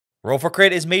Roll for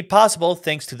Crit is made possible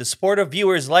thanks to the support of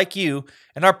viewers like you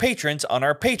and our patrons on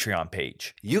our Patreon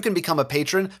page. You can become a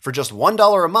patron for just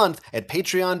 $1 a month at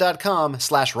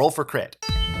patreon.com/rollforcrit.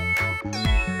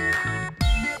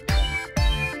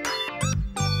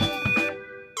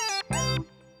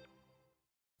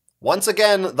 Once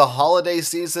again, the holiday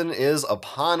season is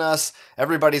upon us.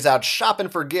 Everybody's out shopping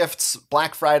for gifts.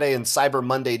 Black Friday and Cyber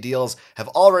Monday deals have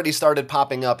already started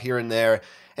popping up here and there.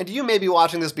 And you may be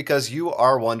watching this because you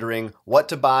are wondering what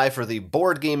to buy for the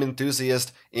board game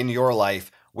enthusiast in your life.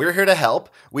 We're here to help.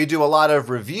 We do a lot of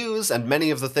reviews, and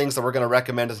many of the things that we're going to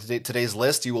recommend in today's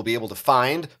list you will be able to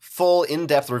find full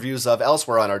in-depth reviews of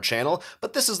elsewhere on our channel,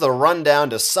 but this is the rundown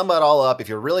to sum it all up if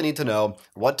you really need to know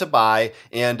what to buy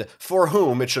and for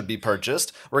whom it should be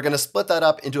purchased. We're going to split that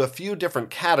up into a few different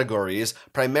categories,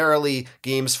 primarily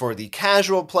games for the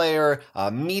casual player,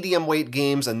 medium weight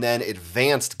games, and then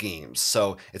advanced games.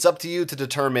 So it's up to you to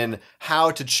determine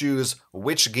how to choose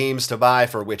which games to buy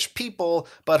for which people,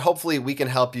 but hopefully we can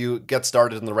help you get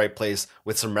started in the right place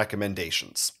with some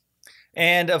recommendations.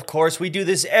 And of course, we do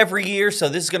this every year, so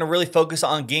this is going to really focus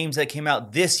on games that came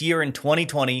out this year in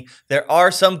 2020. There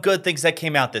are some good things that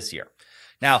came out this year.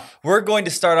 Now, we're going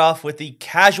to start off with the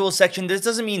casual section. This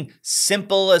doesn't mean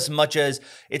simple as much as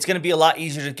it's going to be a lot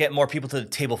easier to get more people to the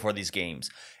table for these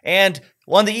games. And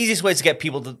one of the easiest ways to get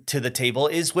people to the table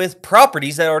is with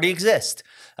properties that already exist.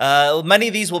 Many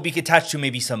of these will be attached to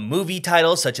maybe some movie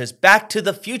titles such as Back to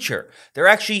the Future. There are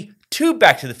actually two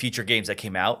Back to the Future games that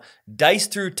came out, Dice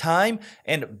Through Time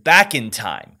and Back in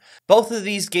Time. Both of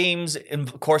these games,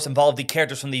 of course, involve the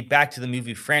characters from the Back to the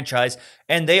Movie franchise,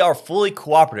 and they are fully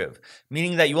cooperative,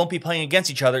 meaning that you won't be playing against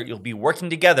each other, you'll be working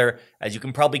together, as you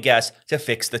can probably guess, to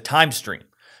fix the time stream.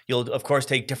 You'll, of course,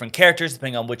 take different characters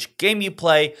depending on which game you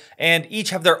play, and each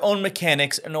have their own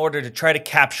mechanics in order to try to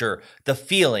capture the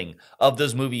feeling of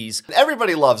those movies.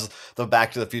 Everybody loves the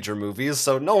Back to the Future movies,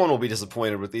 so no one will be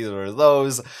disappointed with either of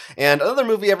those. And another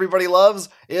movie everybody loves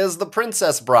is The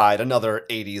Princess Bride, another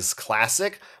 80s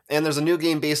classic. And there's a new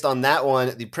game based on that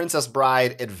one, the Princess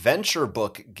Bride Adventure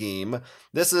Book game.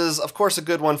 This is, of course, a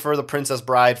good one for the Princess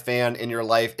Bride fan in your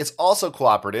life. It's also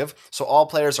cooperative, so all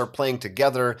players are playing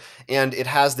together, and it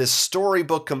has this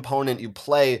storybook component. You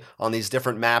play on these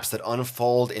different maps that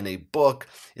unfold in a book.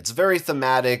 It's very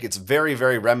thematic. It's very,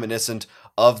 very reminiscent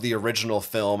of the original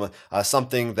film,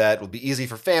 something that will be easy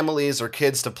for families or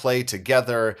kids to play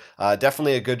together.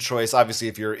 Definitely a good choice, obviously,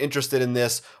 if you're interested in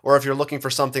this, or if you're looking for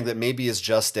something that maybe is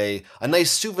just a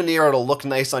nice souvenir. It'll look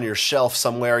nice on your shelf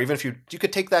somewhere. Even if you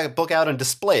could take that book out and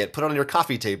display it, put it on your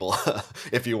coffee table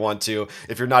if you want to,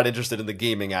 if you're not interested in the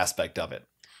gaming aspect of it.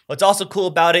 What's also cool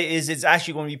about it is it's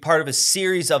actually going to be part of a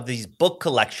series of these book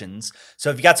collections. So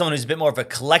if you got someone who's a bit more of a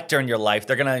collector in your life,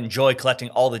 they're going to enjoy collecting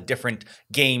all the different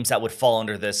games that would fall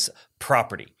under this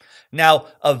property. Now,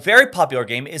 a very popular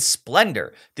game is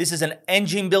Splendor. This is an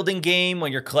engine building game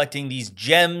when you're collecting these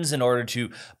gems in order to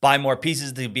buy more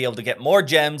pieces to be able to get more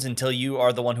gems until you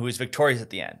are the one who is victorious at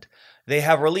the end. They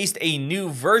have released a new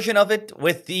version of it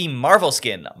with the Marvel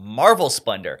skin, Marvel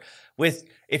Splendor, with,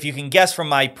 if you can guess from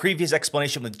my previous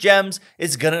explanation with gems,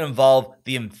 it's going to involve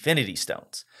the Infinity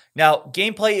Stones. Now,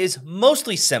 gameplay is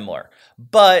mostly similar,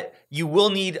 but you will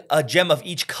need a gem of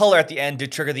each color at the end to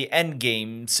trigger the end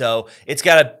game, so it's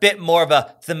got a bit more of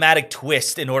a thematic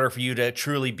twist in order for you to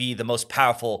truly be the most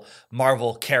powerful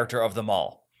Marvel character of them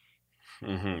all.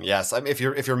 Yes, I mean, if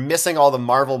you're missing all the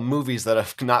Marvel movies that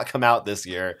have not come out this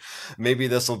year, maybe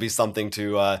this will be something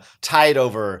to tide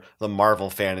over the Marvel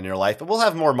fan in your life. But we'll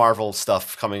have more Marvel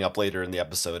stuff coming up later in the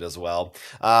episode as well.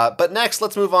 But next,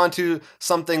 let's move on to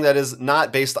something that is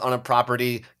not based on a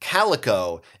property.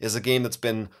 Calico is a game that's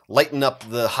been lighting up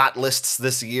the hot lists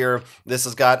this year. This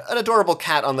has got an adorable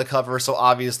cat on the cover, so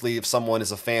obviously if someone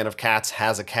is a fan of cats,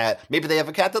 has a cat, maybe they have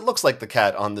a cat that looks like the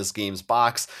cat on this game's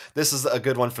box. This is a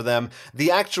good one for them.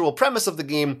 The actual premise of the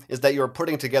game is that you're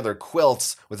putting together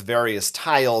quilts with various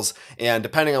tiles, and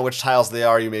depending on which tiles they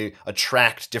are, you may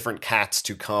attract different cats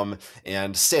to come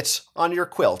and sit on your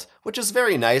quilt, which is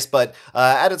very nice, but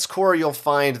at its core, you'll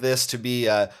find this to be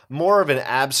more of an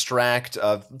abstract,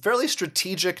 fairly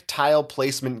strategic tile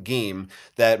placement game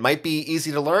that might be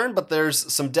easy to learn, but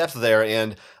there's some depth there,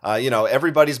 and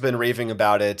everybody's been raving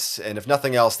about it, and if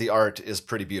nothing else, the art is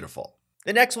pretty beautiful.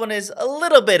 The next one is a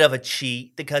little bit of a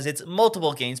cheat because it's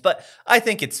multiple games, but I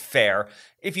think it's fair.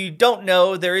 If you don't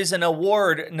know, there is an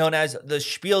award known as the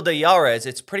Spiel des Jahres.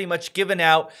 It's pretty much given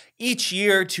out each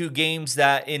year to games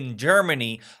that in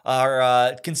Germany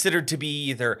are considered to be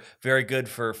either very good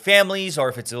for families, or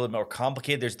if it's a little more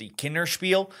complicated, there's the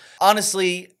Kinderspiel.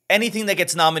 Honestly, anything that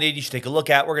gets nominated, you should take a look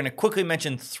at. We're going to quickly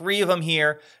mention 3 of them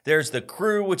here. There's The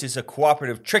Crew, which is a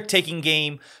cooperative trick-taking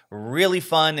game, really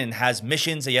fun and has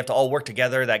missions that you have to all work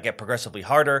together that get progressively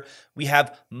harder. We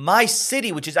have My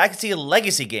City, which is actually a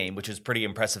legacy game, which is pretty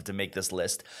impressive to make this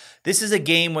list. This is a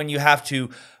game when you have to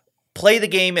play the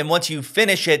game, and once you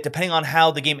finish it, depending on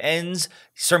how the game ends,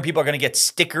 certain people are going to get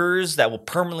stickers that will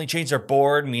permanently change their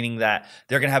board, meaning that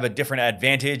they're going to have a different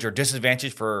advantage or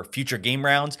disadvantage for future game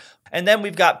rounds. And then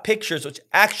we've got Pictures, which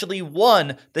actually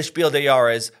won the Spiel des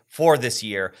Jahres for this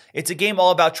year. It's a game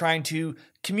all about trying to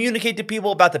communicate to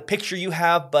people about the picture you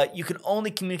have, but you can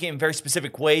only communicate in very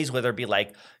specific ways, whether it be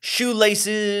like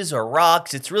shoelaces or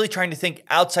rocks. It's really trying to think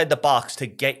outside the box to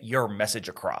get your message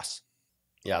across.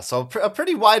 Yeah, so a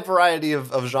pretty wide variety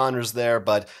of genres there,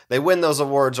 but they win those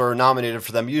awards or are nominated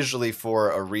for them usually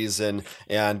for a reason,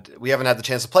 and we haven't had the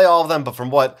chance to play all of them, but from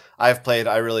what I've played,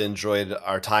 I really enjoyed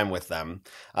our time with them.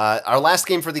 Our last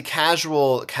game for the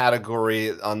casual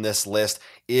category on this list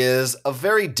is a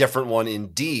very different one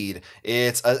indeed.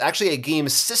 It's actually a game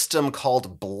system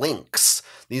called Blinks.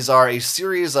 These are a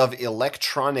series of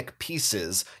electronic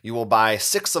pieces. You will buy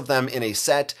 6 of them in a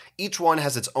set. Each one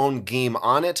has its own game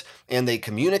on it, and they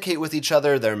communicate with each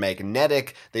other. They're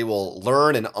magnetic. They will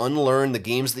learn and unlearn the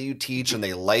games that you teach, and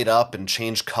they light up and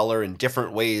change color in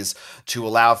different ways to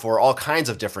allow for all kinds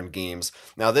of different games.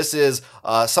 Now, this is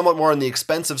somewhat more on the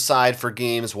expensive side for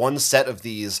games. One set of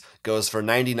these goes for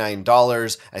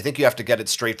 $99. I think you have to get it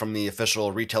straight from the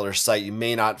official retailer site. You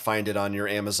may not find it on your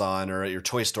Amazon or at your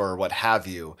toy store or what have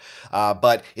you.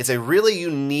 But it's a really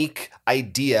unique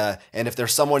idea, and if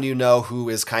there's someone you know who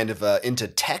is kind of into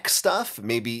tech stuff,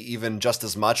 maybe even just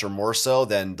as much or more so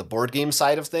than the board game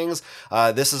side of things,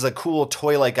 this is a cool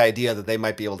toy-like idea that they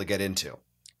might be able to get into.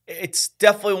 It's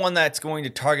definitely one that's going to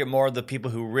target more of the people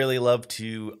who really love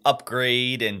to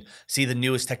upgrade and see the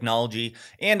newest technology.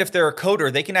 And if they're a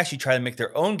coder, they can actually try to make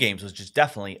their own games, which is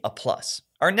definitely a plus.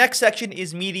 Our next section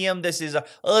is Medium. This is a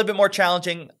little bit more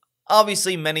challenging.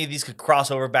 Obviously, many of these could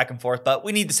cross over back and forth, but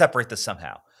we need to separate this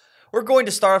somehow. We're going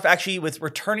to start off actually with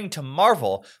returning to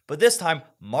Marvel, but this time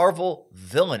Marvel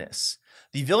Villainous.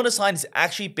 The Villainous line is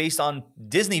actually based on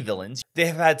Disney villains. They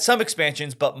have had some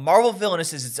expansions, but Marvel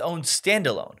Villainous is its own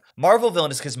standalone. Marvel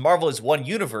Villainous, because Marvel is one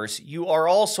universe, you are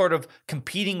all sort of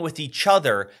competing with each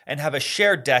other and have a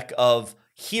shared deck of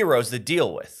heroes to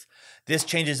deal with. This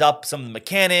changes up some of the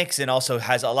mechanics and also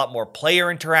has a lot more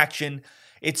player interaction.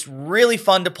 It's really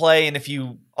fun to play, and if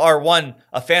you are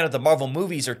a fan of the Marvel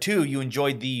movies, or 2, you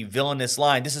enjoyed the Villainous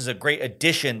line, this is a great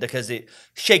addition because it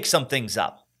shakes some things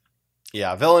up.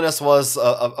 Yeah, Villainous was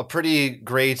a pretty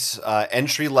great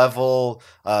entry-level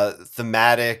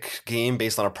thematic game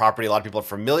based on a property a lot of people are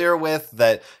familiar with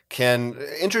that can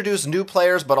introduce new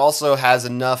players, but also has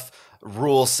enough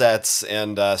rule sets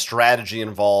and strategy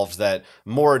involved that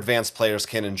more advanced players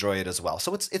can enjoy it as well.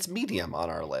 So it's medium on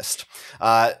our list.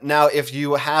 Now, if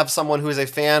you have someone who is a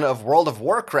fan of World of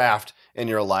Warcraft in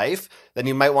your life, then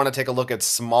you might want to take a look at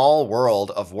Small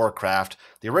World of Warcraft.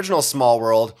 The original Small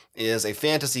World is a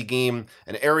fantasy game,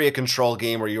 an area control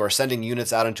game where you are sending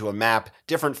units out into a map,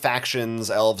 different factions,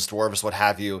 elves, dwarves, what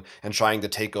have you, and trying to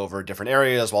take over different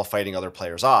areas while fighting other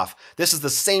players off. This is the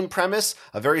same premise,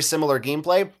 a very similar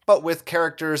gameplay, but with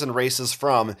characters and races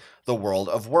from the World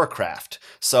of Warcraft.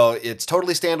 So it's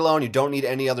totally standalone. You don't need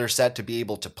any other set to be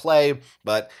able to play,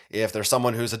 but if there's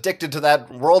someone who's addicted to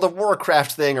that World of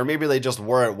Warcraft thing, or maybe they just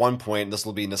were at one point, and this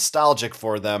will be nostalgic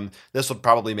for them, this would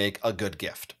probably make a good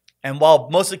gift. And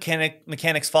while most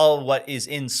mechanics follow what is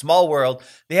in Small World,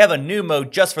 they have a new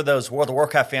mode just for those World of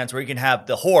Warcraft fans where you can have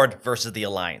the Horde versus the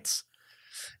Alliance.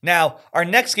 Now, our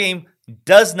next game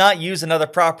does not use another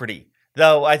property,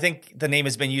 though I think the name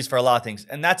has been used for a lot of things,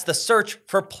 and that's the Search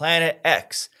for Planet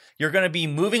X. You're going to be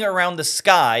moving around the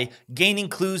sky, gaining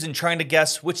clues and trying to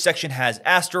guess which section has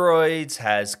asteroids,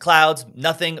 has clouds,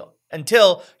 nothing,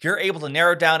 until you're able to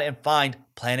narrow down and find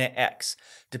Planet X.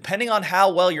 Depending on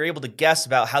how well you're able to guess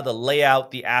about how the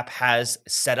layout the app has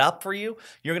set up for you,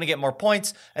 you're going to get more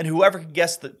points, and whoever can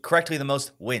guess correctly the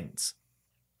most wins.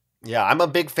 Yeah, I'm a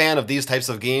big fan of these types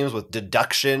of games with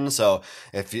deduction. So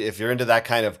if you're into that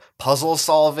kind of puzzle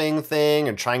solving thing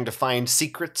and trying to find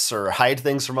secrets or hide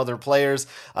things from other players,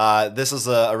 this is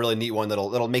a really neat one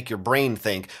that'll make your brain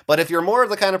think. But if you're more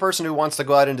of the kind of person who wants to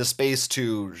go out into space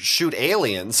to shoot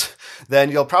aliens,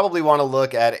 then you'll probably want to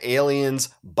look at Aliens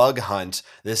Bug Hunt.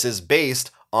 This is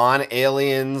based on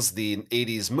Aliens, the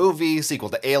 80s movie, sequel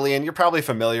to Alien. You're probably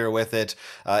familiar with it.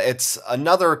 It's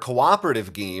another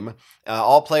cooperative game.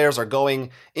 All players are going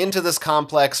into this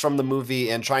complex from the movie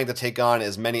and trying to take on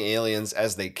as many aliens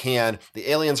as they can. The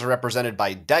aliens are represented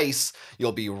by dice.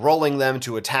 You'll be rolling them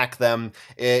to attack them.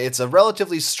 It's a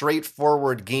relatively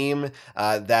straightforward game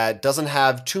that doesn't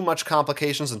have too much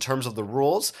complications in terms of the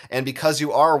rules, and because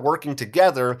you are working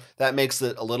together, that makes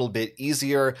it a little bit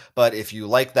easier. But if you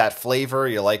like that flavor,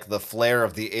 you like the flair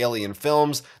of the Alien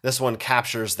films, this one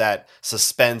captures that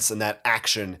suspense and that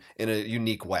action in a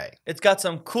unique way. It's got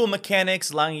some cool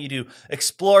mechanics allowing you to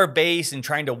explore base and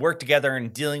trying to work together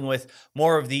and dealing with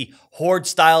more of the horde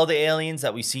style of the aliens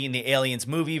that we see in the Aliens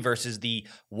movie versus the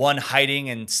one hiding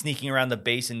and sneaking around the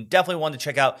base, and definitely one to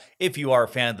check out if you are a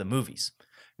fan of the movies.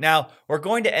 Now, we're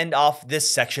going to end off this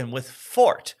section with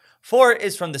Fort. Fort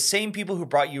is from the same people who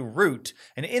brought you Root,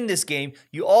 and in this game,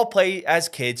 you all play as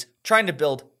kids trying to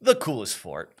build the coolest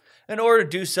fort. In order to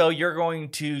do so, you're going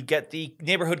to get the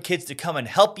neighborhood kids to come and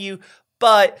help you,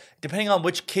 but depending on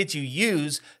which kids you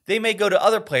use, they may go to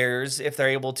other players if they're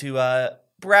able to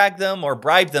brag them or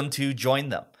bribe them to join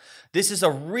them. This is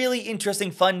a really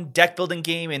interesting, fun deck building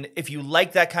game, and if you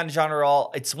like that kind of genre,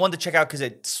 it's one to check out because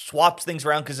it swaps things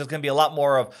around, because there's going to be a lot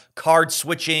more of card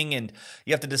switching, and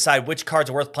you have to decide which cards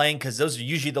are worth playing, because those are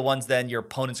usually the ones then your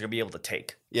opponents are going to be able to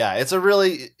take. Yeah, it's a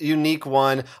really unique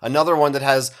one. Another one that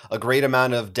has a great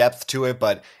amount of depth to it,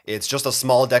 but it's just a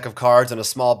small deck of cards in a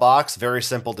small box, very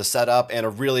simple to set up, and a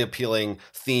really appealing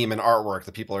theme and artwork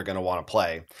that people are going to want to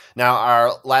play. Now,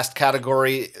 our last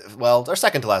category, well, our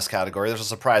second to last category, there's a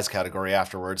surprise category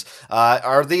afterwards,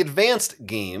 are the advanced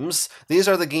games. These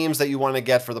are the games that you want to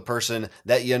get for the person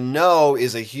that you know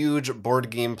is a huge board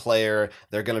game player.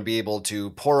 They're going to be able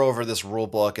to pore over this rule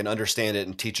book and understand it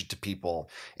and teach it to people.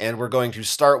 And we're going to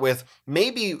start with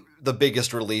maybe the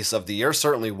biggest release of the year,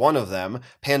 certainly one of them,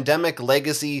 Pandemic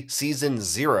Legacy Season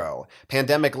 0.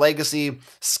 Pandemic Legacy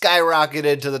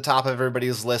skyrocketed to the top of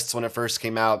everybody's lists when it first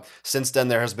came out. Since then,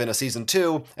 there has been a Season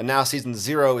 2, and now Season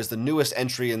 0 is the newest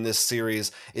entry in this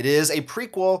series. It is a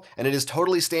prequel, and it is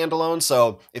totally standalone,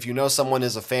 so if you know someone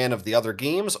is a fan of the other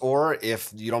games, or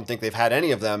if you don't think they've had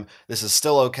any of them, this is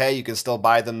still okay. You can still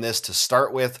buy them this to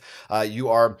start with. You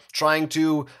are trying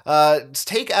to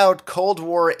take out Cold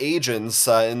War agents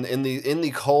in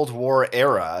the Cold War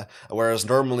era, whereas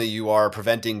normally you are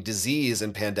preventing disease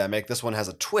in Pandemic. This one has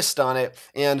a twist on it,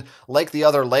 and like the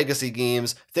other Legacy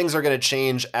games, things are going to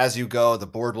change as you go. The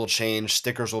board will change,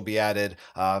 stickers will be added,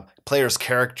 players'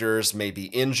 characters may be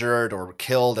injured or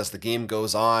killed as the game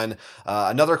goes on.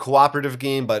 Another cooperative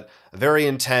game, but very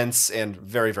intense and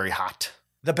very, very hot.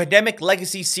 The Pandemic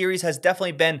Legacy series has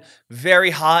definitely been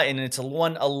very hot, and it's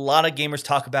one a lot of gamers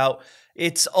talk about.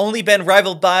 It's only been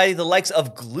rivaled by the likes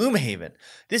of Gloomhaven.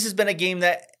 This has been a game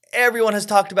that everyone has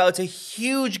talked about. It's a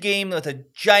huge game with a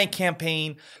giant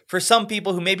campaign. For some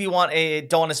people who maybe don't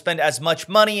want to spend as much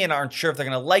money and aren't sure if they're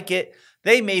going to like it,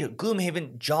 they made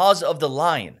Gloomhaven Jaws of the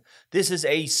Lion. This is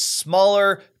a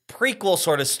smaller prequel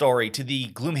sort of story to the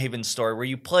Gloomhaven story, where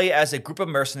you play as a group of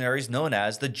mercenaries known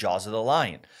as the Jaws of the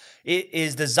Lion. It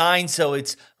is designed so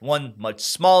it's one much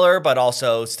smaller, but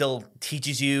also still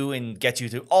teaches you and gets you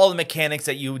through all the mechanics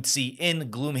that you would see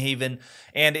in Gloomhaven,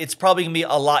 and it's probably going to be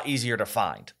a lot easier to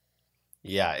find.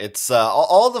 Yeah, it's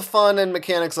all the fun and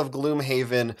mechanics of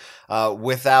Gloomhaven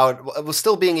without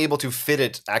still being able to fit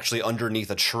it actually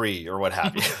underneath a tree or what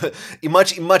have you.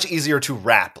 much easier to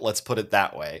wrap, let's put it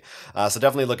that way. So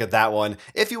definitely look at that one.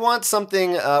 If you want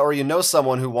something, or you know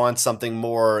someone who wants something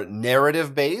more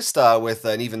narrative-based with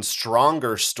an even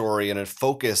stronger story and a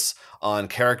focus on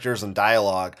characters and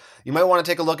dialogue, you might want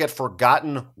to take a look at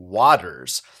Forgotten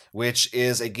Waters, which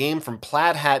is a game from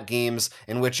Plaid Hat Games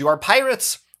in which you are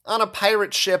pirates on a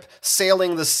pirate ship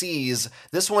sailing the seas.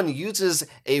 This one uses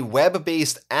a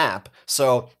web-based app,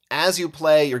 so as you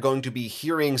play, you're going to be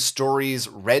hearing stories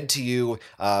read to you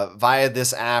via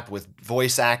this app with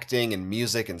voice acting and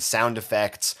music and sound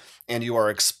effects, and you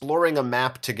are exploring a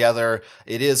map together.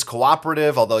 It is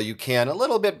cooperative, although you can a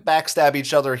little bit backstab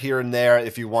each other here and there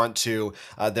if you want to.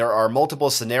 There are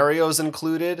multiple scenarios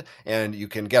included, and you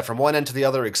can get from one end to the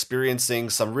other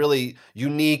experiencing some really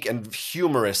unique and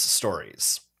humorous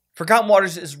stories. Forgotten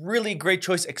Waters is really a great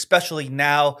choice, especially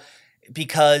now,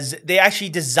 because they actually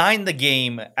designed the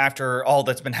game after all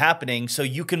that's been happening, so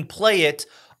you can play it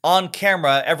on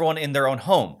camera, everyone in their own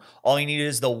home. All you need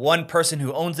is the one person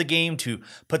who owns the game to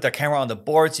put their camera on the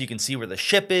board so you can see where the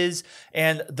ship is,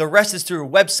 and the rest is through a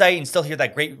website and still hear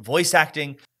that great voice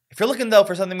acting. If you're looking, though,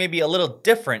 for something maybe a little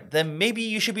different, then maybe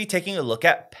you should be taking a look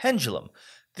at Pendulum.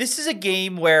 This is a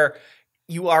game where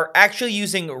you are actually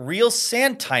using real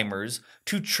sand timers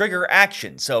to trigger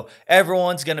actions. So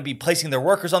everyone's going to be placing their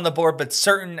workers on the board, but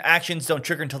certain actions don't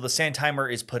trigger until the sand timer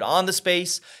is put on the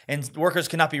space, and workers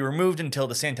cannot be removed until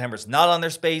the sand timer is not on their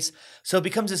space. So it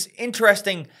becomes this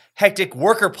interesting, hectic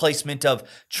worker placement of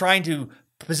trying to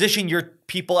position your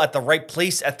people at the right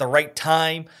place at the right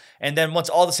time. And then once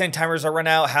all the sand timers are run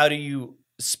out, how do you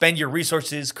spend your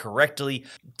resources correctly?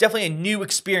 Definitely a new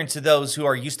experience to those who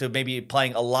are used to maybe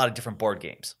playing a lot of different board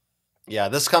games. Yeah,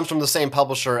 this comes from the same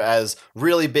publisher as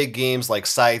really big games like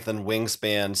Scythe and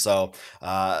Wingspan, so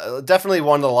definitely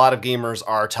one that a lot of gamers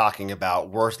are talking about,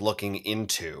 worth looking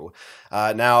into.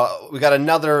 Now, we got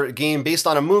another game based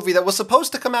on a movie that was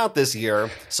supposed to come out this year,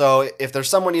 so if there's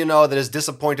someone you know that is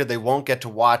disappointed they won't get to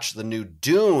watch the new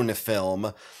Dune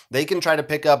film, they can try to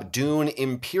pick up Dune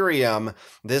Imperium.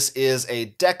 This is a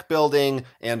deck building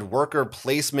and worker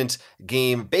placement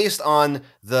game based on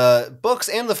the books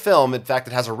and the film. In fact,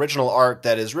 it has original art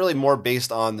that is really more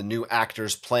based on the new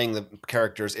actors playing the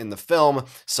characters in the film.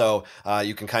 So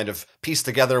you can kind of piece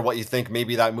together what you think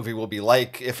maybe that movie will be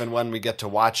like if and when we get to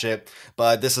watch it.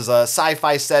 But this is a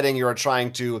sci-fi setting. You are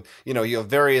trying to, you have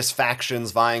various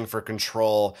factions vying for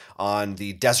control on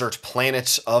the desert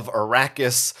planet of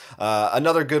Arrakis.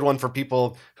 Another good one for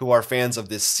people who are fans of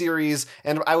this series,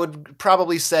 and I would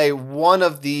probably say one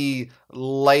of the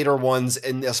lighter ones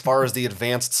in as far as the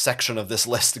advanced section of this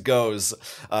list goes,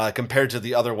 compared to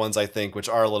the other ones, I think, which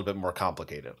are a little bit more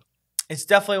complicated. It's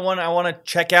definitely one I want to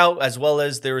check out, as well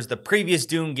as there was the previous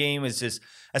Dune game. Is just,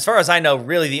 as far as I know,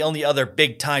 really the only other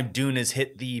big time Dune has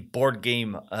hit the board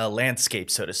game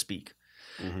landscape, so to speak.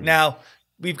 Mm-hmm. Now,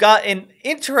 we've got an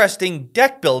interesting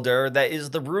deck builder that is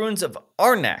the Ruins of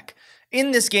Arnak.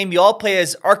 In this game, you all play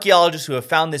as archaeologists who have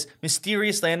found this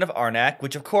mysterious land of Arnak,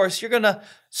 which of course you're going to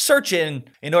search in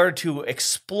order to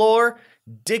explore,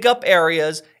 dig up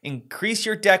areas, increase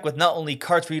your deck with not only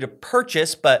cards for you to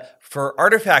purchase, but for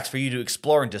artifacts for you to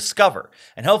explore and discover.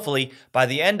 And hopefully, by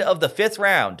the end of the 5th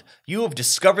round, you have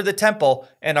discovered the temple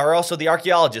and are also the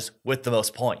archaeologist with the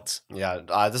most points.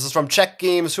 Yeah, this is from Czech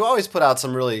Games, who always put out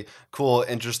some really cool,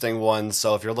 interesting ones.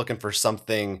 So if you're looking for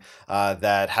something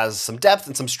that has some depth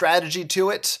and some strategy to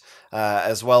it,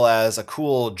 as well as a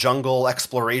cool jungle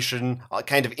exploration,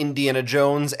 kind of Indiana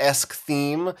Jones-esque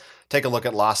theme, take a look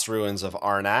at Lost Ruins of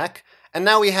Arnak. And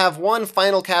now we have one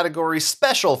final category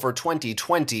special for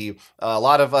 2020. A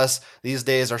lot of us these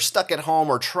days are stuck at home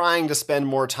or trying to spend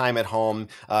more time at home,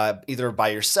 either by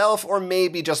yourself or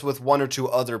maybe just with one or two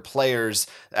other players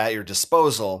at your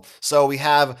disposal. So we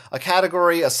have a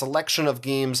category, a selection of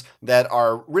games that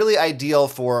are really ideal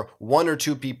for one or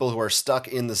two people who are stuck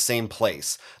in the same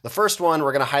place. The first one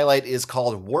we're going to highlight is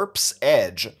called Warp's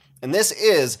Edge. And this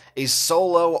is a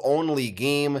solo-only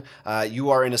game.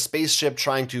 You are in a spaceship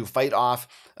trying to fight off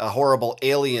a horrible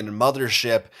alien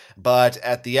mothership, but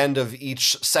at the end of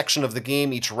each section of the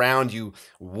game, each round, you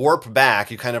warp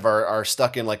back. You kind of are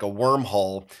stuck in like a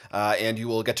wormhole, and you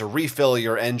will get to refill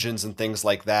your engines and things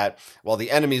like that, while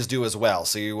the enemies do as well.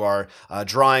 So you are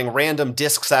drawing random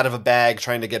discs out of a bag,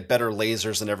 trying to get better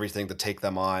lasers and everything to take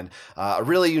them on. A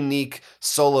really unique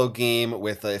solo game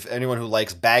with, if anyone who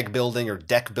likes bag building or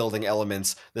deck building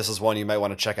elements, this is one you might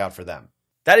want to check out for them.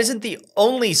 That isn't the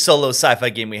only solo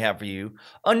sci-fi game we have for you.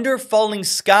 Under Falling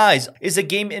Skies is a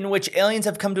game in which aliens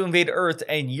have come to invade Earth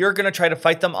and you're going to try to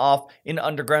fight them off in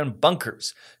underground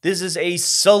bunkers. This is a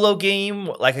solo game,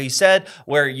 like I said,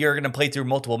 where you're going to play through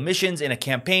multiple missions in a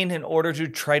campaign in order to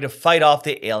try to fight off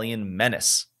the alien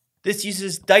menace. This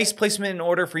uses dice placement in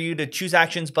order for you to choose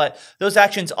actions, but those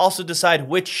actions also decide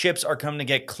which ships are coming to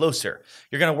get closer.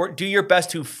 You're going to do your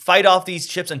best to fight off these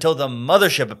ships until the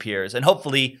mothership appears, and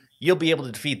hopefully you'll be able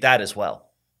to defeat that as well.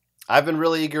 I've been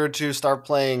really eager to start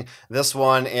playing this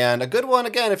one, and a good one,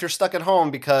 again, if you're stuck at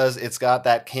home, because it's got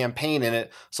that campaign in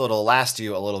it, so it'll last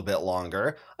you a little bit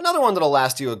longer. Another one that'll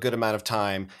last you a good amount of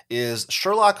time is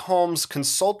Sherlock Holmes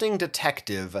Consulting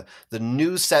Detective, the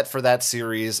new set for that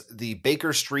series, the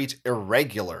Baker Street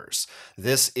Irregulars.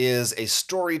 This is a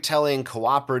storytelling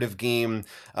cooperative game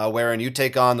wherein you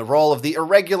take on the role of the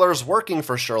irregulars working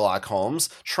for Sherlock Holmes,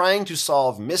 trying to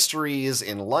solve mysteries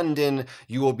in London.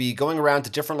 You will be going around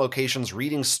to different locations,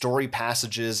 reading story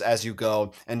passages as you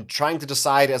go, and trying to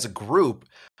decide as a group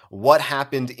what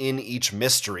happened in each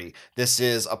mystery. This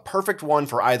is a perfect one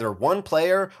for either one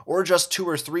player or just 2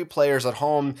 or 3 players at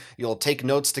home. You'll take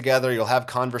notes together, you'll have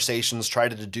conversations, try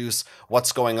to deduce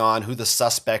what's going on, who the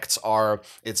suspects are.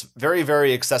 It's very,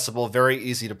 very accessible, very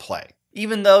easy to play.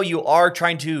 Even though you are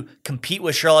trying to compete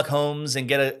with Sherlock Holmes and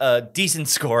get a decent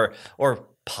score, or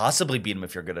possibly beat them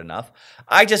if you're good enough.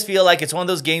 I just feel like it's one of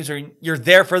those games where you're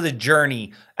there for the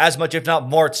journey as much, if not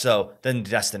more so, than the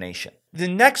destination. The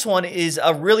next one is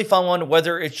a really fun one,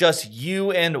 whether it's just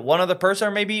you and one other person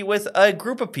or maybe with a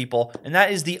group of people, and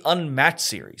that is the Unmatched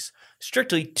series.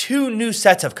 Strictly 2 new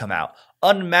sets have come out,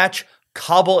 Unmatched,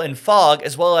 Cobble, and Fog,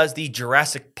 as well as the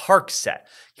Jurassic Park set.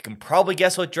 You can probably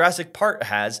guess what Jurassic Park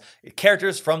has,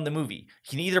 characters from the movie. You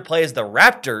can either play as the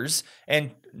raptors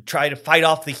and try to fight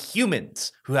off the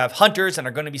humans who have hunters and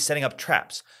are going to be setting up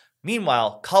traps.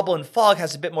 Meanwhile, Cobble and Fog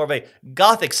has a bit more of a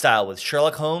gothic style with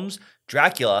Sherlock Holmes,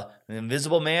 Dracula, the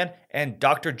Invisible Man, and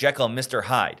Dr. Jekyll and Mr.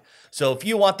 Hyde. So if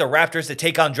you want the raptors to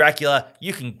take on Dracula,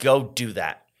 you can go do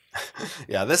that.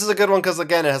 Yeah, this is a good one because,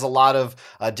 again, it has a lot of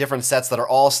different sets that are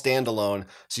all standalone,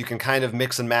 so you can kind of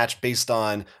mix and match based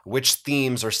on which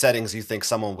themes or settings you think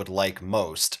someone would like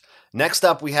most. Next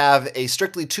up, we have a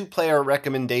strictly 2-player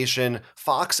recommendation,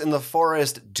 Fox in the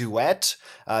Forest Duet.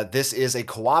 This is a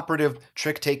cooperative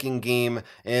trick-taking game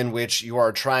in which you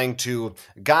are trying to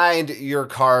guide your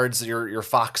cards, your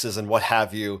foxes and what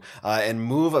have you, and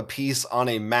move a piece on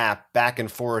a map back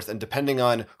and forth. And depending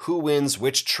on who wins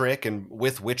which trick and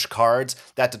with which cards,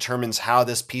 that determines how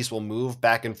this piece will move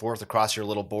back and forth across your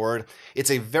little board.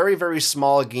 It's a very, very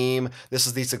small game. This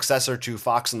is the successor to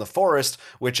Fox in the Forest,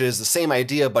 which is the same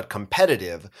idea but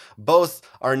competitive. Both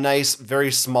are nice,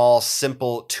 very small,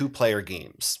 simple 2-player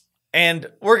games.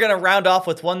 And we're going to round off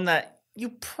with one that you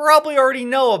probably already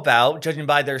know about, judging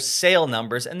by their sale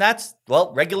numbers, and that's,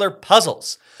 well, regular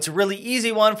puzzles. It's a really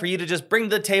easy one for you to just bring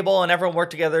to the table and everyone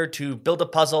work together to build a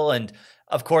puzzle. And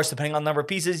of course, depending on the number of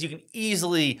pieces, you can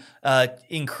easily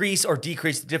increase or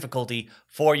decrease the difficulty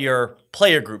for your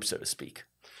player group, so to speak.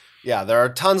 Yeah, there are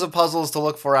tons of puzzles to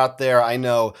look for out there. I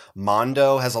know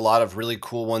Mondo has a lot of really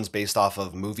cool ones based off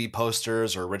of movie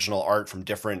posters or original art from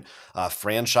different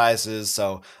franchises.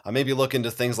 So maybe look into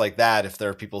things like that if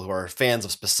there are people who are fans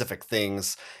of specific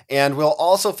things. And we'll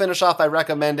also finish off by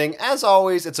recommending, as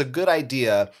always, it's a good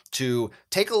idea to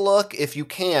take a look, if you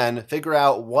can, figure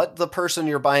out what the person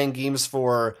you're buying games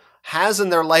for has in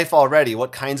their life already,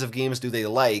 what kinds of games do they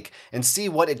like, and see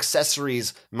what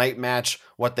accessories might match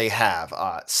what they have.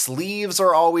 Sleeves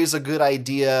are always a good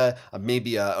idea.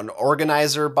 Maybe an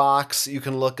organizer box you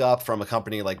can look up from a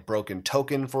company like Broken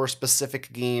Token for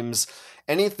specific games.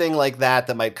 Anything like that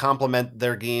that might complement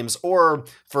their games, or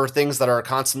for things that are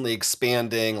constantly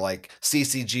expanding like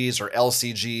CCGs or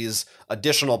LCGs,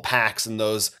 additional packs in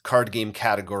those card game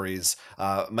categories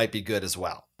might be good as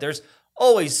well. There's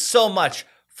always so much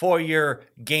for your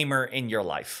gamer in your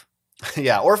life.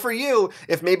 Yeah, or for you,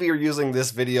 if maybe you're using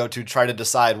this video to try to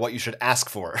decide what you should ask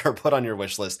for or put on your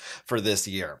wish list for this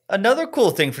year. Another cool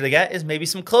thing for to get is maybe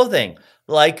some clothing,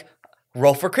 like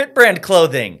Roll for Crit brand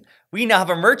clothing. We now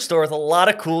have a merch store with a lot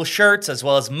of cool shirts as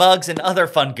well as mugs and other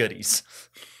fun goodies.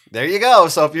 There you go.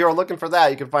 So if you're looking for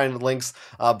that, you can find links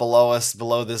below this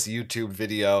YouTube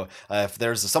video. If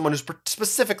there's someone who's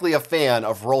specifically a fan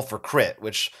of Roll for Crit,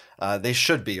 which they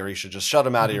should be, or you should just shut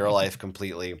them out of your life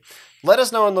completely. Let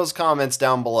us know in those comments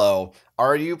down below.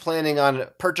 Are you planning on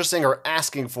purchasing or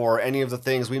asking for any of the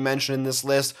things we mentioned in this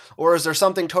list? Or is there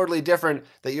something totally different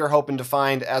that you're hoping to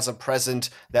find as a present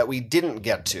that we didn't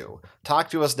get to?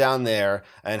 Talk to us down there,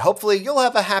 and hopefully you'll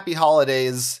have a happy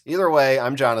holidays. Either way,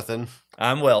 I'm Jonathan.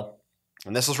 I'm Will.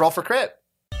 And this is Roll for Crit.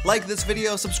 Like this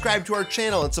video, subscribe to our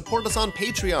channel, and support us on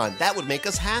Patreon. That would make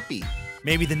us happy.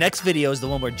 Maybe the next video is the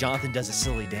one where Jonathan does a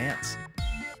silly dance.